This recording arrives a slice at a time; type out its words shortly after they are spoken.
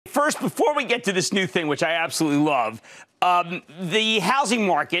first, before we get to this new thing, which I absolutely love, the housing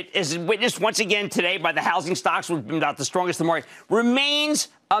market, as witnessed once again today by the housing stocks, which have been about the strongest in the market, remains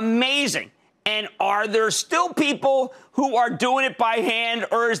amazing. And are there still people who are doing it by hand,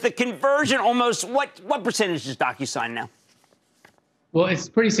 or is the conversion almost, what percentage is DocuSign now? Well, it's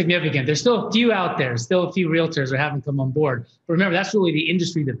pretty significant. There's still a few out there. Still a few realtors are having come on board. But remember, that's really the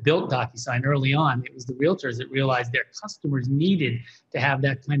industry that built DocuSign early on. It was the realtors that realized their customers needed to have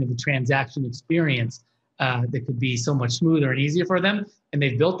that kind of a transaction experience that could be so much smoother and easier for them. And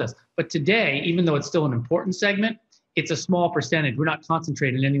they've built this. But today, even though it's still an important segment, it's a small percentage. We're not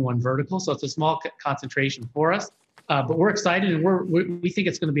concentrated in any one vertical, so it's a small concentration for us. But we're excited, and we think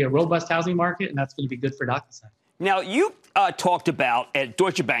it's going to be a robust housing market, and that's going to be good for DocuSign. Now, you talked about at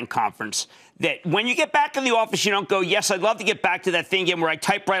Deutsche Bank conference that when you get back in the office, you don't go, yes, I'd love to get back to that thing again where I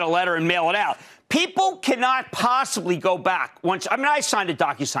typewrite a letter and mail it out. People cannot possibly go back once. I mean, I signed a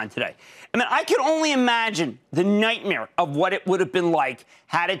DocuSign today. I mean, I can only imagine the nightmare of what it would have been like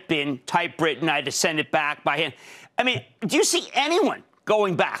had it been typewritten. I had to send it back by hand. I mean, do you see anyone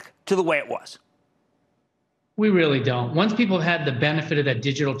going back to the way it was? We really don't. Once people have had the benefit of that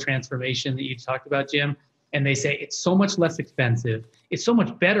digital transformation that you talked about, Jim, and they say it's so much less expensive, it's so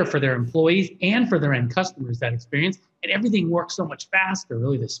much better for their employees and for their end customers, that experience, and everything works so much faster,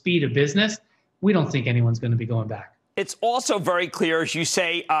 really the speed of business, we don't think anyone's going to be going back. It's also very clear, as you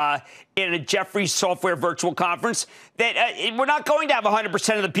say, in a Jefferies software virtual conference, that we're not going to have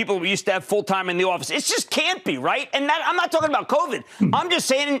 100% of the people we used to have full-time in the office. It just can't be, right? And that, I'm not talking about COVID. I'm just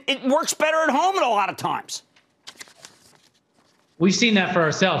saying it works better at home at a lot of times. We've seen that for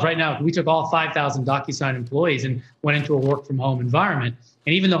ourselves. Right now, we took all 5,000 DocuSign employees and went into a work-from-home environment.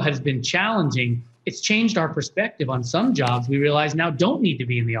 And even though it has been challenging, it's changed our perspective on some jobs we realize now don't need to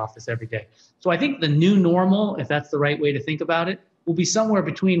be in the office every day. So I think the new normal, if that's the right way to think about it, will be somewhere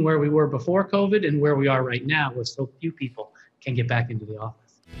between where we were before COVID and where we are right now, where so few people can get back into the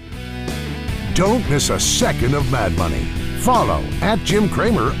office. Don't miss a second of Mad Money. Follow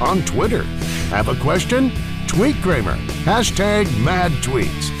 @JimCramer on Twitter. Have a question? Tweet Kramer.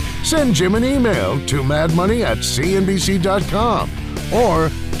 #MadTweets. Send Jim an email to madmoney@cnbc.com or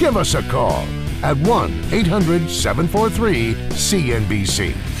give us a call at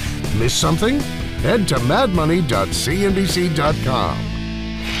 1-800-743-CNBC. Miss something? Head to madmoney.cnbc.com.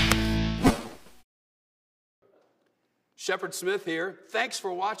 Shepard Smith here. Thanks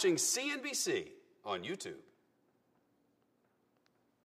for watching CNBC on YouTube.